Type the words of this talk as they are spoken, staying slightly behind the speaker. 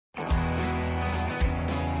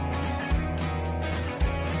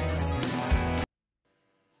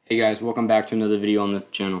Hey guys, welcome back to another video on the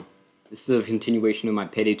channel. This is a continuation of my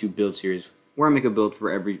Payday 2 build series, where I make a build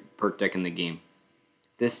for every perk deck in the game.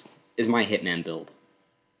 This is my Hitman build.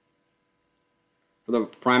 For the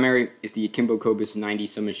primary is the Akimbo Kobus 90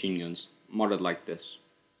 submachine guns, modded like this.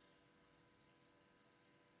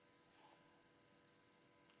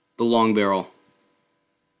 The long barrel.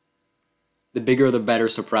 The bigger the better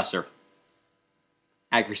suppressor.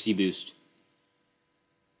 Accuracy boost.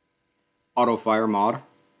 Auto fire mod.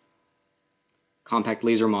 Compact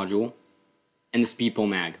laser module, and the speed pull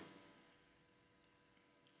mag.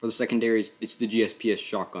 For the secondaries, it's the GSPS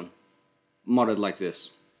shotgun, modded like this.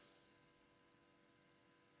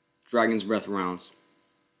 Dragon's breath rounds.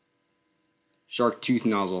 Shark tooth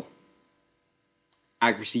nozzle.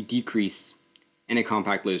 Accuracy decrease, and a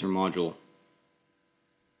compact laser module.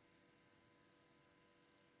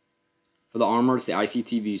 For the armor, it's the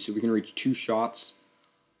ICTV, so we can reach 2 shots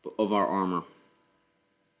of our armor.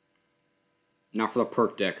 Now for the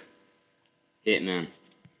perk deck, Hitman.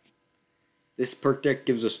 This perk deck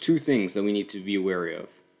gives us 2 things that we need to be wary of.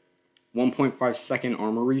 1.5 second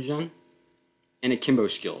armor regen, and Akimbo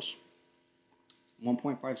skills.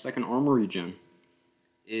 1.5 second armor regen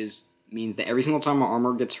means that every single time our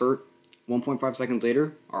armor gets hurt, 1.5 seconds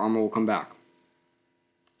later, our armor will come back.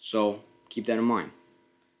 So, keep that in mind.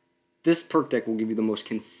 This perk deck will give you the most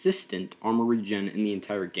consistent armor regen in the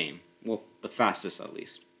entire game. Well, the fastest at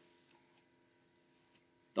least.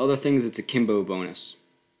 The other thing is it's a Akimbo bonus.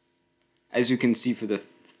 As you can see for the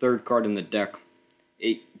 3rd card in the deck,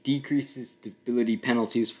 it decreases stability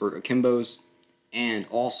penalties for Akimbos and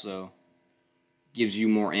also gives you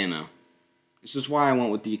more ammo. This is why I went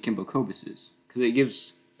with the Akimbo Kobuses, because it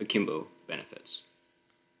gives Akimbo benefits.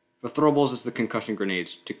 For throwables, it's the concussion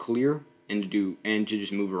grenades to clear and to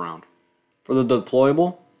just move around. For the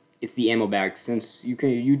deployable, it's the ammo bag, since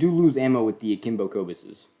you do lose ammo with the Akimbo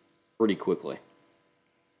Kobuses pretty quickly.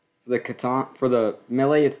 For the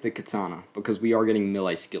melee, it's the katana, because we are getting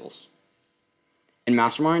melee skills. In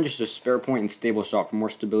Mastermind, just a spare point and stable shot for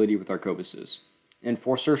more stability with our Kobuses.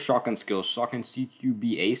 Enforcer, shotgun skills, shotgun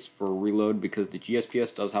CQB ace for reload, because the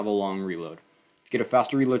GSPS does have a long reload. If you get a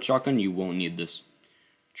faster reload shotgun, you won't need this.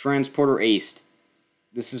 Transporter aced.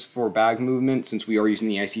 This is for bag movement, since we are using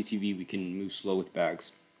the ICTV, we can move slow with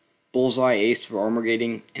bags. Bullseye aced for armor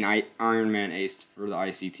gating, and Iron Man aced for the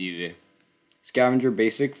ICTV. Scavenger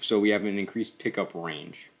basic, so we have an increased pickup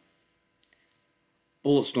range.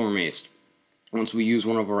 Bulletstorm aced. Once we use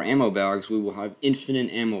one of our ammo bags, we will have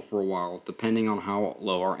infinite ammo for a while, depending on how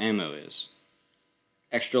low our ammo is.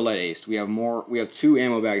 Extra lead aced. We have 2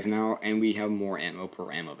 ammo bags now, and we have more ammo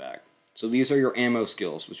per ammo bag. So these are your ammo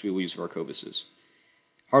skills, which we will use for our Kobuses.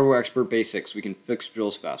 Hardware expert basics. We can fix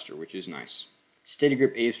drills faster, which is nice. Steady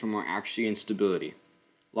grip ace for more accuracy and stability.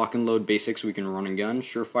 Lock and load basics, we can run and gun.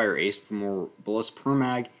 Surefire ace for more bullets per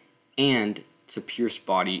mag, and to pierce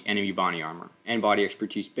enemy body armor. And body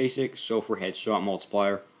expertise basic, so for headshot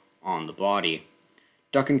multiplier on the body.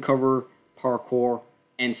 Duck and cover, parkour,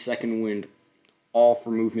 and second wind, all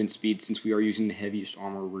for movement speed. Since we are using the heaviest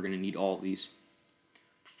armor, we're going to need all of these.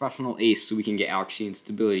 Professional ace, so we can get accuracy and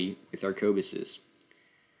stability with our Kobuses.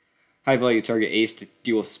 High value target ace to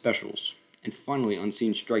deal with specials. And finally,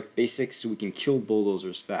 Unseen Strike Basics, so we can kill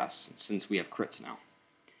bulldozers fast, since we have crits now.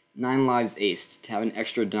 9 lives aced, to have an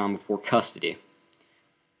extra down before custody.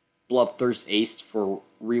 Bloodthirst aced for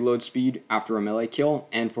reload speed after a melee kill,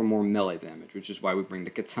 and for more melee damage, which is why we bring the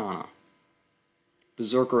katana.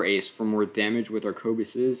 Berserker aced for more damage with our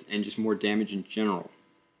Kobuses, and just more damage in general.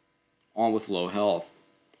 All with low health.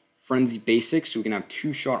 Frenzy Basics, so we can have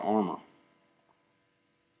 2-shot armor.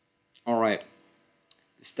 Alright.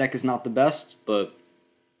 This deck is not the best, but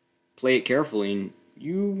play it carefully and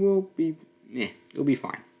you'll be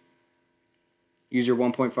fine. Use your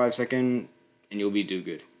 1.5 second and you'll do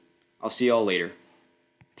good. I'll see y'all later.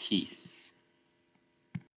 Peace.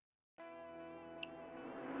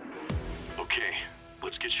 Okay,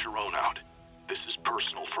 let's get Sharon out. This is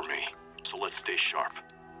personal for me, so let's stay sharp.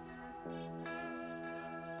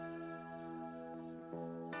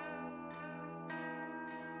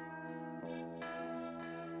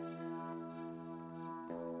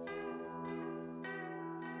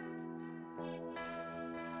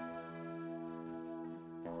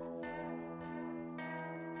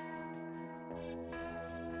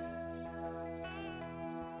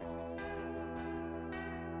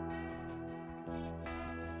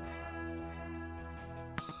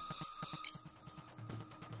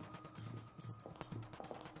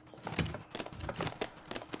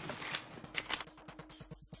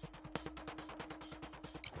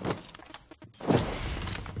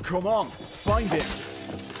 Come on, find it!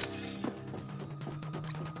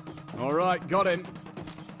 All right, got him.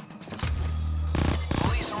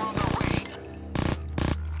 Police are on their way.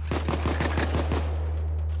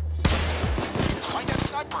 Find that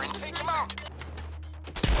sniper and take him out.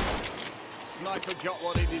 Sniper got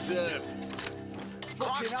what he deserved.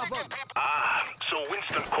 Fucking have him. Ah, so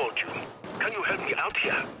Winston called you. Can you help me out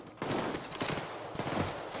here?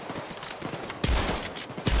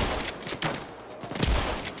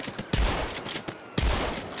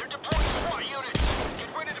 They're deploying SWAT units. Get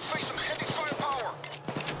ready to face some heavy firepower.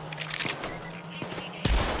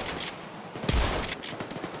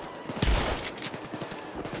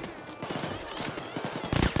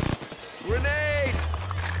 Grenade!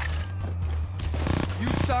 You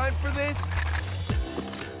signed for this?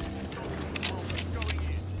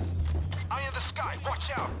 Eye in the sky, watch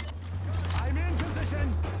out. I'm in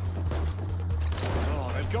position.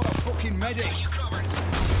 Oh, they've got a fucking medic.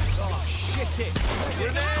 Oh, shit it.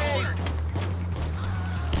 Grenade!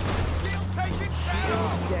 Shield taken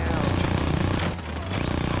down! Down.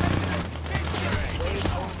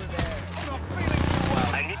 Over there. I'm not feeling too well.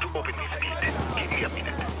 I need to open this gate. Give me a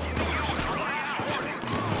minute.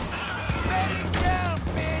 Medic down,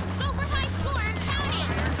 bitch! Go for high score, I'm counting!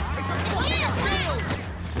 It's a fucking shield!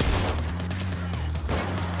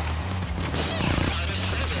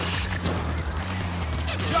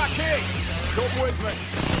 Jackie! Come with me.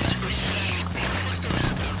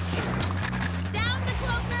 Down the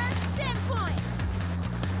cloaker, 10 points!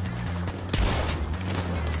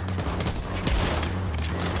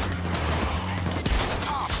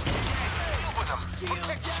 Cops, deal with them.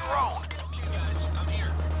 Protect your own.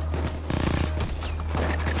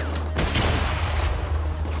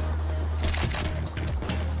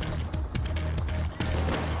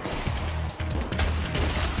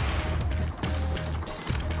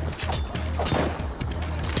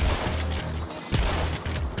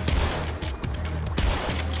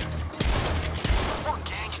 Good work,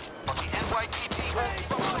 gang. But the NYPD won't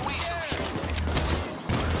give up so easily.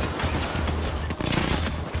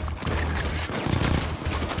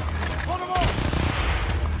 Put 'em up!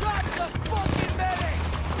 Grab the fucking medic!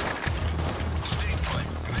 Stay put.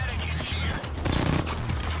 Medic is here.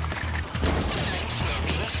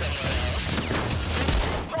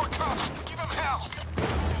 More cops. Give him hell.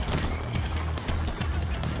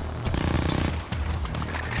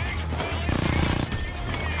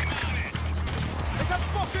 It's a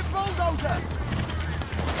fucking bulldozer!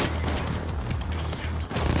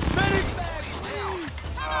 Medic bag! He's down.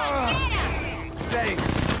 Thanks.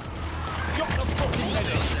 Got the fucking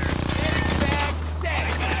medic! Medic bag dead!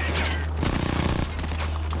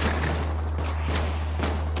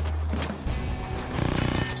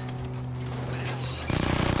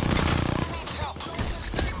 Needs help.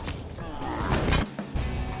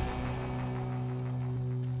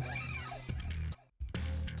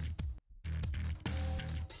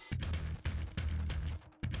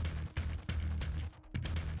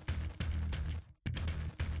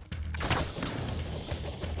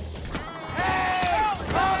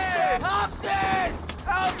 Austin!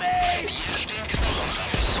 Help me!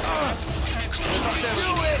 Do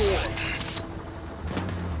it!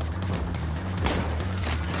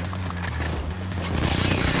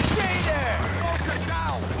 Stay there! Focus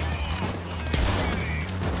now!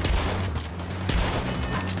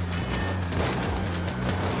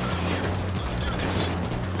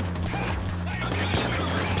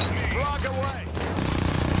 Frog away!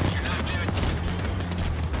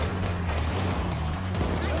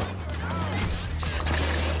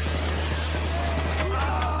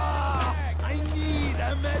 I need a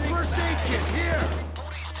medic. First aid kit here.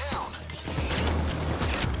 Booty's down.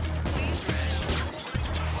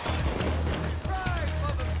 Right,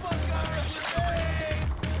 motherfucker!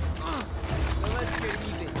 Let's get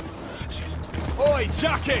even. Oi,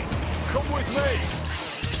 jacket! Come with me.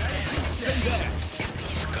 Stay there.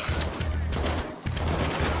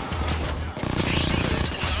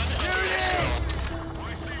 Here it is.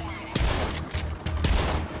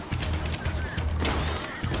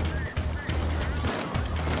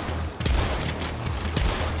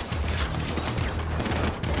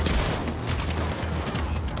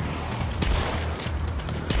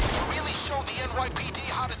 You really showed the NYPD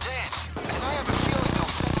how to dance. And I have a feeling they'll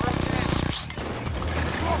send more dancers.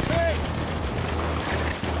 Okay.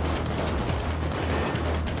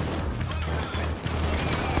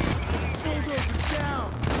 Bulldozer's down.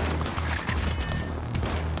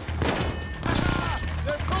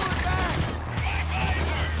 They're pulling back.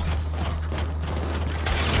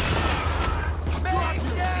 Medic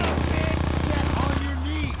down, bitch. Get on your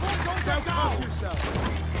knees. Don't yourself.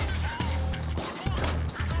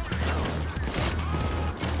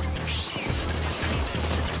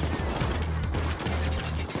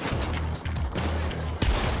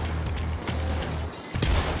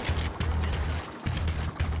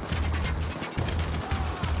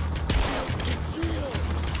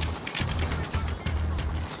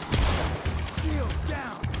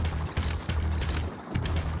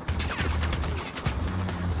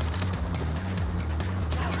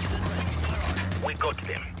 got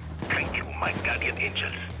them. Thank you, my guardian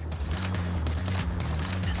angels.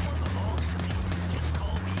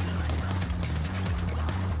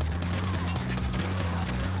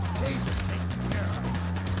 Taser taken care of.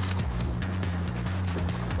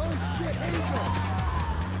 Oh shit, Hazel!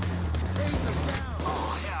 Taser down!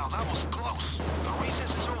 Oh, yeah, that was close. The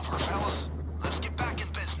recess is over, fellas. Let's get back in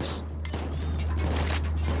business.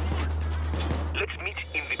 Let's meet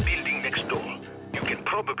in the building next door. You can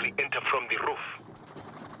probably enter from the roof.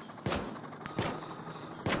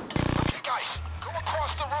 Okay, guys, go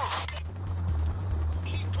across the roof.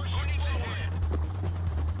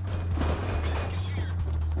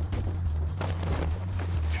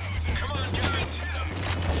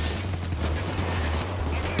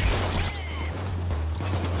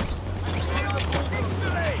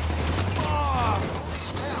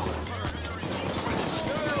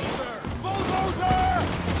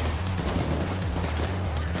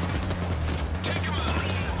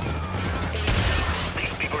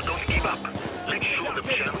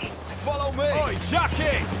 Follow me! Oi,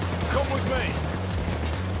 Jackie! Come with me!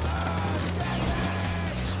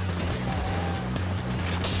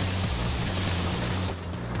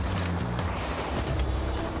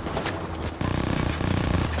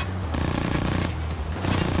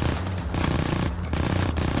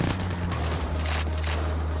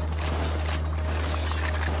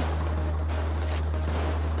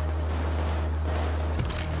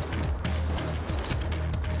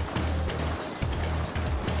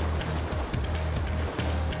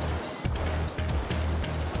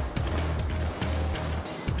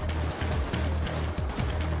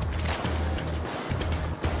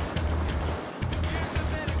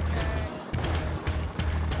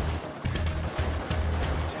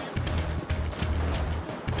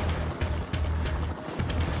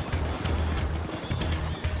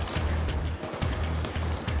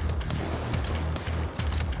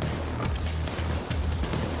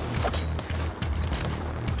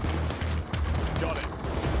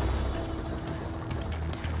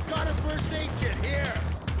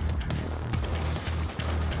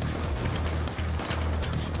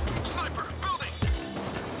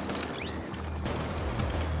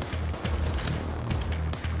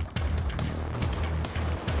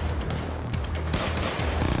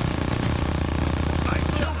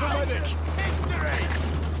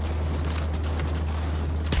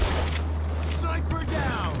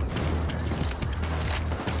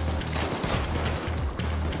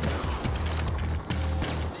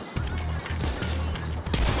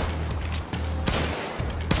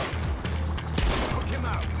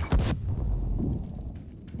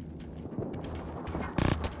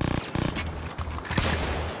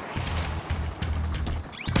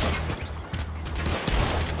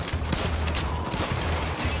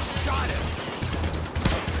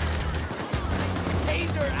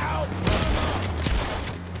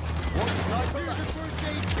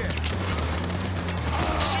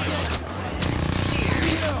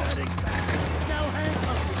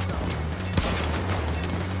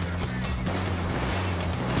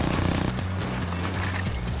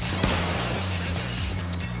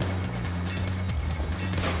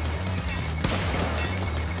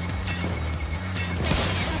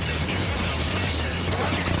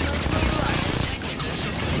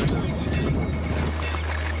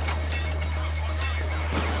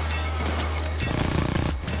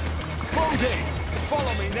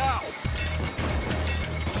 Follow me now!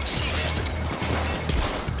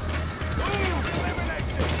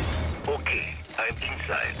 Okay, I'm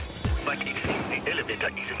inside. But it seems the elevator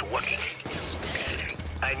isn't working.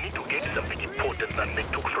 I need to get something important that they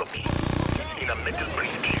took from me. It's in a metal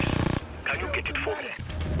briefcase. Can you get it for me?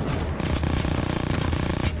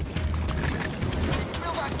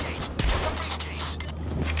 Drill that gate. Get the briefcase.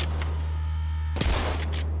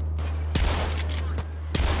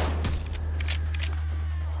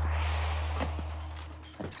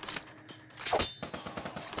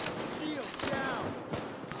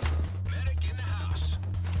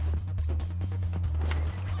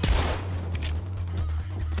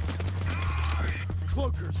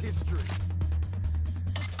 Cloaker's history.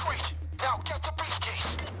 Great. Now get the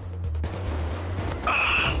briefcase.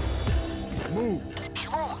 Move.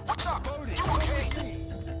 Jerome, what's up? You okay?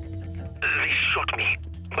 They shot me,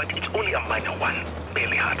 but it's only a minor one.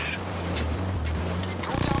 Barely hurts.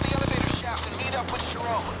 Go down the elevator shaft and meet up with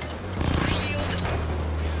Jerome.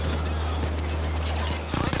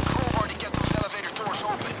 Find a crowbar to get those elevator doors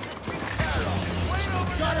open.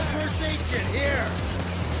 Got a first aid kit here.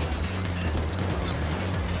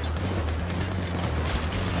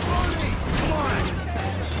 Brody, come on.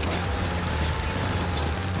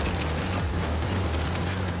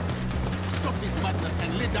 Stop this madness. us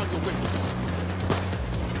and lay down your weapons.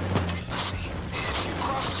 See, if you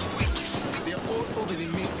cross the street, you should be... They're all over the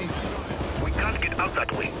main entrance. We can't get out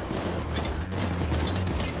that way.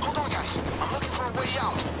 Hold on, guys. I'm looking for a way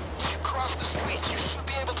out. If you cross the street, you should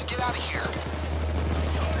be able to get out of here.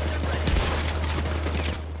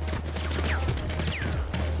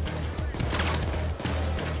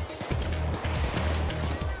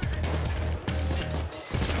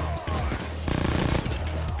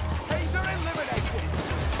 Taser eliminated!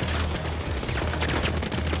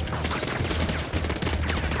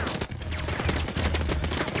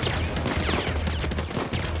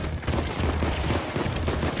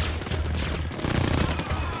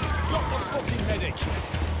 Got the fucking medic!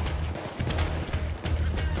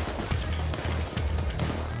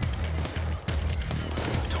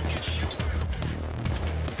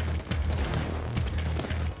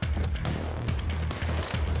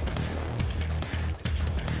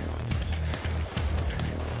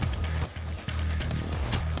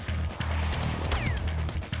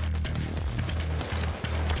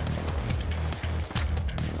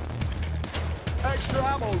 Extra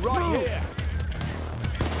ammo right here!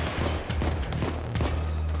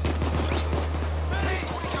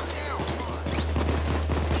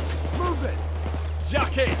 Move it!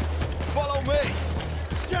 Jacket! Follow me!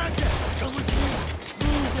 Jacket! Come with me!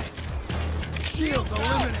 Move it! Shield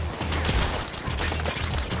eliminated!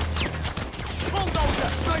 Bulldozer!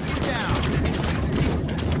 Sniper down!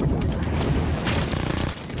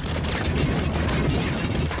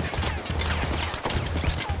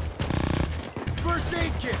 First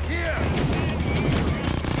aid kit, here!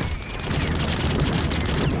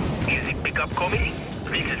 Easy pickup coming.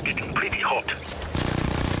 This is getting pretty hot.